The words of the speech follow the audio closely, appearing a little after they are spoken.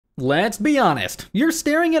Let's be honest, you're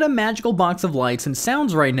staring at a magical box of lights and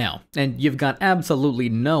sounds right now, and you've got absolutely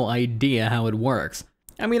no idea how it works.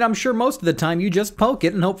 I mean, I'm sure most of the time you just poke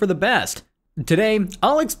it and hope for the best. Today,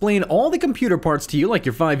 I'll explain all the computer parts to you like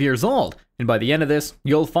you're 5 years old, and by the end of this,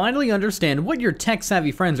 you'll finally understand what your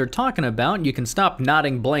tech-savvy friends are talking about and you can stop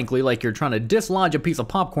nodding blankly like you're trying to dislodge a piece of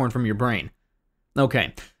popcorn from your brain.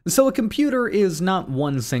 Okay, so a computer is not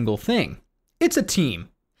one single thing. It's a team.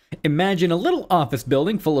 Imagine a little office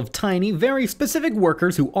building full of tiny, very specific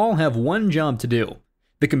workers who all have one job to do.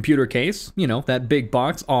 The computer case, that big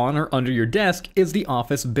box on or under your desk, is the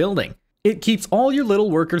office building. It keeps all your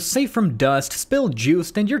little workers safe from dust, spilled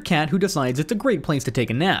juice, and your cat who decides it's a great place to take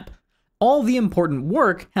a nap. All the important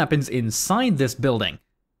work happens inside this building.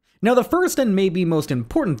 Now, the first and maybe most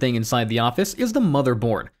important thing inside the office is the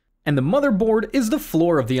motherboard. And the motherboard is the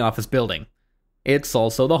floor of the office building. It's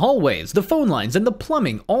also the hallways, the phone lines, and the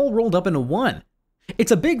plumbing all rolled up into one.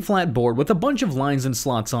 It's a big flat board with a bunch of lines and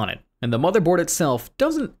slots on it, and the motherboard itself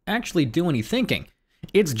doesn't actually do any thinking.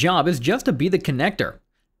 Its job is just to be the connector.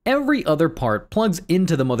 Every other part plugs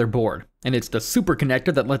into the motherboard, and it's the super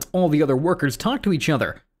connector that lets all the other workers talk to each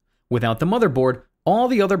other. Without the motherboard, all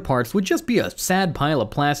the other parts would just be a sad pile of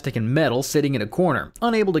plastic and metal sitting in a corner,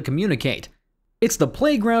 unable to communicate. It's the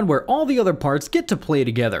playground where all the other parts get to play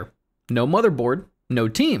together. No motherboard, no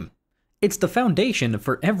team. It's the foundation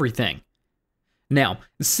for everything. Now,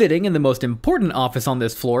 sitting in the most important office on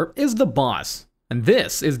this floor is the boss. And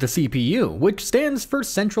this is the CPU, which stands for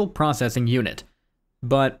Central Processing Unit.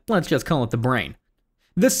 But let's just call it the brain.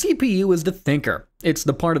 The CPU is the thinker. It's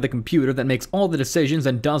the part of the computer that makes all the decisions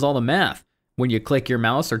and does all the math. When you click your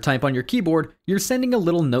mouse or type on your keyboard, you're sending a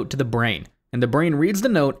little note to the brain. And the brain reads the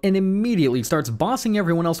note and immediately starts bossing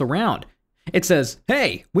everyone else around. It says,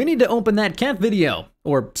 "Hey, we need to open that cat video,"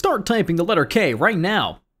 or "Start typing the letter K right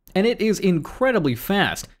now." And it is incredibly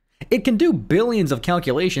fast. It can do billions of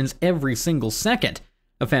calculations every single second.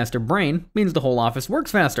 A faster brain means the whole office works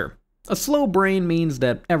faster. A slow brain means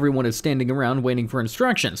that everyone is standing around waiting for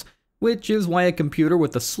instructions, which is why a computer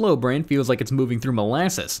with a slow brain feels like it's moving through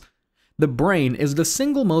molasses. The brain is the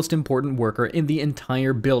single most important worker in the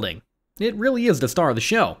entire building. It really is the star of the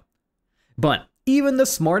show. But even the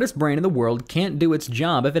smartest brain in the world can't do its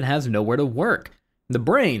job if it has nowhere to work. The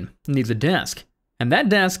brain needs a desk, and that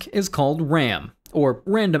desk is called RAM, or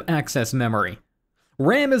Random Access Memory.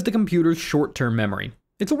 RAM is the computer's short-term memory.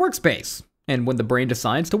 It's a workspace, and when the brain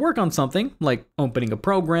decides to work on something, like opening a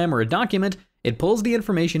program or a document, it pulls the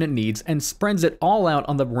information it needs and spreads it all out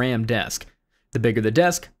on the RAM desk. The bigger the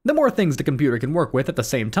desk, the more things the computer can work with at the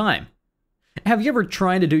same time. Have you ever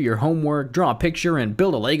tried to do your homework, draw a picture, and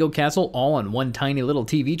build a Lego castle all on one tiny little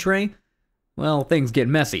TV tray? Well, things get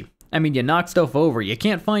messy. I mean, you knock stuff over, you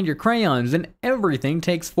can't find your crayons, and everything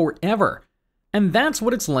takes forever. And that's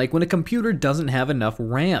what it's like when a computer doesn't have enough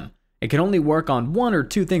RAM. It can only work on one or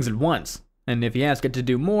two things at once. And if you ask it to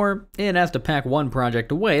do more, it has to pack one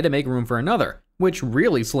project away to make room for another, which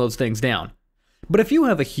really slows things down. But if you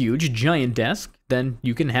have a huge, giant desk, then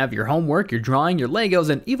you can have your homework, your drawing, your Legos,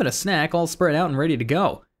 and even a snack all spread out and ready to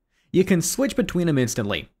go. You can switch between them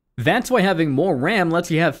instantly. That's why having more RAM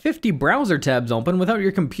lets you have 50 browser tabs open without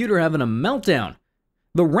your computer having a meltdown.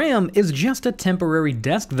 The RAM is just a temporary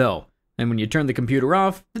desk though, and when you turn the computer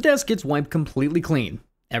off, the desk gets wiped completely clean.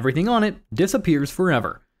 Everything on it disappears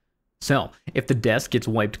forever. So, if the desk gets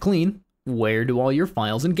wiped clean, where do all your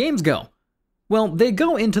files and games go? Well, they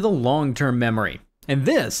go into the long-term memory, and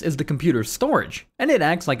this is the computer's storage, and it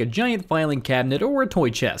acts like a giant filing cabinet or a toy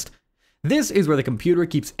chest. This is where the computer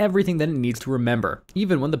keeps everything that it needs to remember,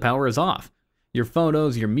 even when the power is off. Your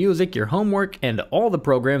photos, your music, your homework, and all the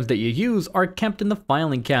programs that you use are kept in the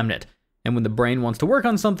filing cabinet, and when the brain wants to work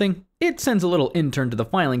on something, it sends a little intern to the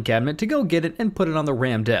filing cabinet to go get it and put it on the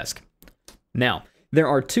RAM disk. Now, there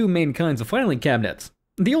are two main kinds of filing cabinets.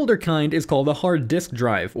 The older kind is called a hard disk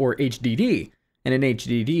drive, or HDD, and an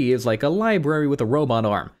HDD is like a library with a robot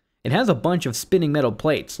arm. It has a bunch of spinning metal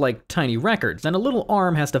plates, like tiny records, and a little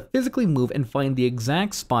arm has to physically move and find the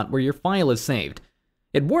exact spot where your file is saved.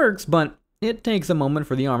 It works, but it takes a moment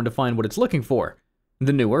for the arm to find what it's looking for.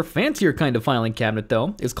 The newer, fancier kind of filing cabinet,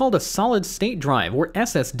 though, is called a solid-state drive, or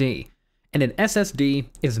SSD, and an SSD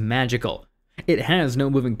is magical. It has no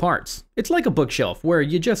moving parts. It's like a bookshelf where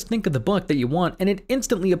you just think of the book that you want and it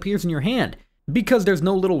instantly appears in your hand, because there's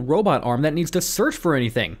no little robot arm that needs to search for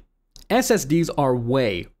anything. SSDs are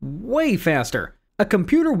way, way faster. A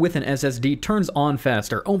computer with an SSD turns on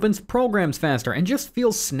faster, opens programs faster, and just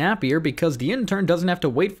feels snappier because the intern doesn't have to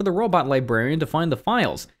wait for the robot librarian to find the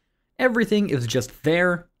files. Everything is just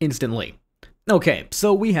there instantly. Okay,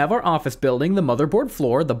 so we have our office building, the motherboard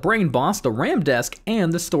floor, the brain boss, the RAM desk,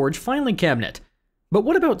 and the storage filing cabinet. But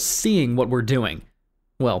what about seeing what we're doing?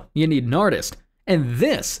 Well, you need an artist. And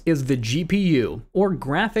this is the GPU, or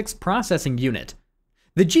Graphics Processing Unit.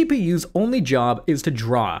 The GPU's only job is to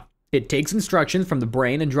draw. It takes instructions from the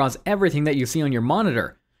brain and draws everything that you see on your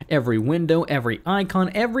monitor. Every window, every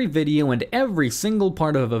icon, every video, and every single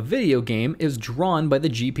part of a video game is drawn by the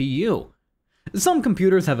GPU. Some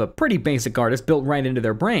computers have a pretty basic artist built right into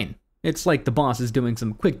their brain. It's like the boss is doing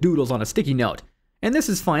some quick doodles on a sticky note. And this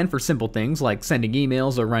is fine for simple things like sending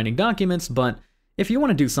emails or writing documents, but if you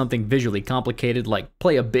want to do something visually complicated like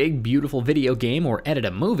play a big, beautiful video game or edit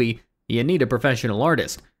a movie, you need a professional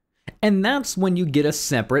artist. And that's when you get a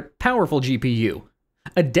separate, powerful GPU.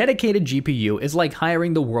 A dedicated GPU is like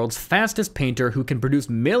hiring the world's fastest painter who can produce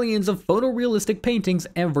millions of photorealistic paintings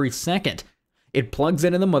every second. It plugs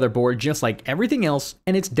into the motherboard just like everything else,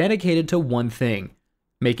 and it's dedicated to one thing: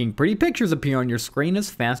 making pretty pictures appear on your screen as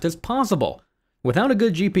fast as possible. Without a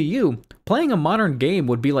good GPU, playing a modern game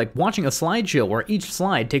would be like watching a slideshow where each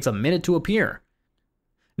slide takes a minute to appear.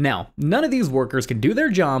 Now, none of these workers can do their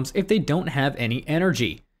jobs if they don't have any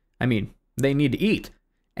energy. I mean, they need to eat.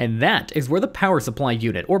 And that is where the power supply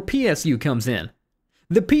unit, or PSU, comes in.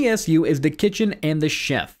 The PSU is the kitchen and the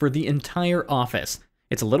chef for the entire office.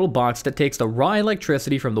 It's a little box that takes the raw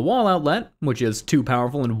electricity from the wall outlet, which is too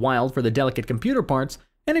powerful and wild for the delicate computer parts,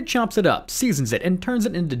 and it chops it up, seasons it, and turns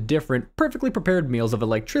it into different, perfectly prepared meals of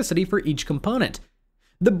electricity for each component.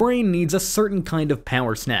 The brain needs a certain kind of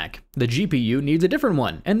power snack, the GPU needs a different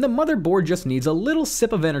one, and the motherboard just needs a little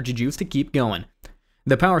sip of energy juice to keep going.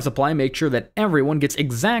 The power supply makes sure that everyone gets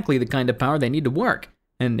exactly the kind of power they need to work.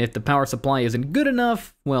 And if the power supply isn't good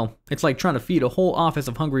enough, well, it's like trying to feed a whole office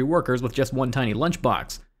of hungry workers with just one tiny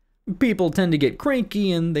lunchbox. People tend to get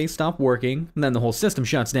cranky and they stop working, and then the whole system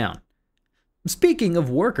shuts down. Speaking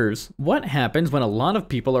of workers, what happens when a lot of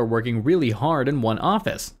people are working really hard in one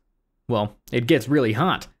office? Well, it gets really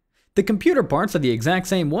hot. The computer parts are the exact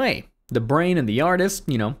same way. The brain and the artist,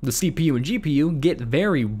 the CPU and GPU, get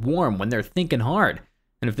very warm when they're thinking hard.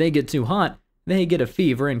 And if they get too hot, they get a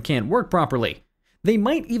fever and can't work properly. They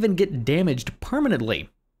might even get damaged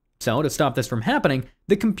permanently. So to stop this from happening,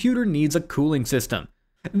 the computer needs a cooling system.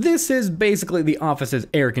 This is basically the office's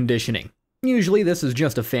air conditioning. Usually this is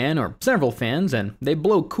just a fan or several fans, and they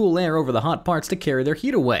blow cool air over the hot parts to carry their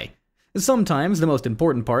heat away. Sometimes the most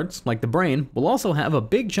important parts, like the brain, will also have a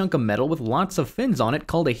big chunk of metal with lots of fins on it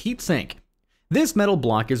called a heatsink. This metal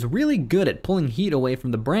block is really good at pulling heat away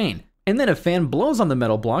from the brain, and then a fan blows on the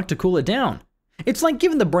metal block to cool it down. It's like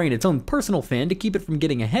giving the brain its own personal fan to keep it from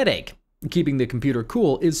getting a headache. Keeping the computer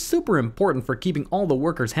cool is super important for keeping all the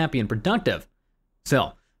workers happy and productive.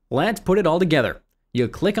 So, let's put it all together. You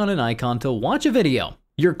click on an icon to watch a video.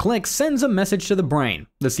 Your click sends a message to the brain,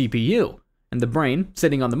 the CPU. And the brain,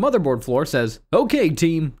 sitting on the motherboard floor, says, "Okay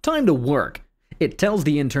team, time to work." It tells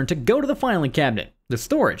the intern to go to the filing cabinet, the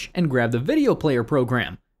storage, and grab the video player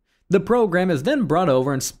program. The program is then brought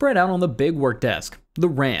over and spread out on the big work desk, the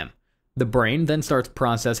RAM. The brain then starts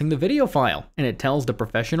processing the video file, and it tells the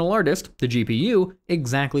professional artist, the GPU,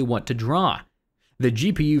 exactly what to draw. The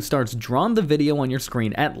GPU starts drawing the video on your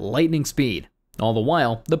screen at lightning speed. All the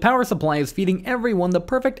while, the power supply is feeding everyone the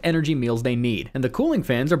perfect energy meals they need, and the cooling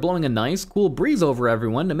fans are blowing a nice, cool breeze over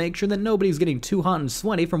everyone to make sure that nobody's getting too hot and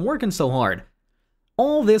sweaty from working so hard.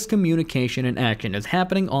 All this communication and action is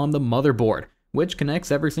happening on the motherboard, which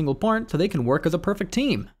connects every single part so they can work as a perfect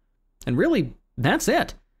team. And really, that's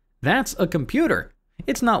it. That's a computer.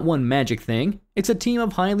 It's not one magic thing. It's a team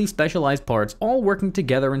of highly specialized parts all working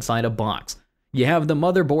together inside a box. You have the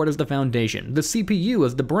motherboard as the foundation, the CPU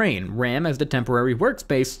as the brain, RAM as the temporary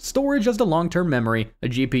workspace, storage as the long-term memory, a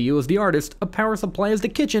GPU as the artist, a power supply as the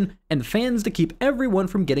kitchen, and fans to keep everyone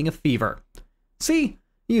from getting a fever. See?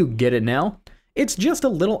 You get it now. It's just a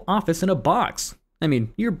little office in a box. I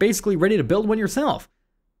mean, you're basically ready to build one yourself.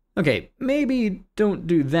 Okay, maybe don't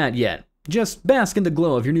do that yet. Just bask in the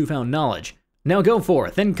glow of your newfound knowledge. Now go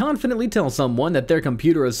forth and confidently tell someone that their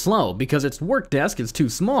computer is slow because its work desk is too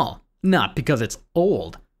small. Not because it's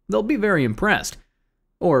old. They'll be very impressed.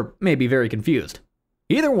 Or maybe very confused.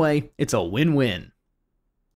 Either way, it's a win-win.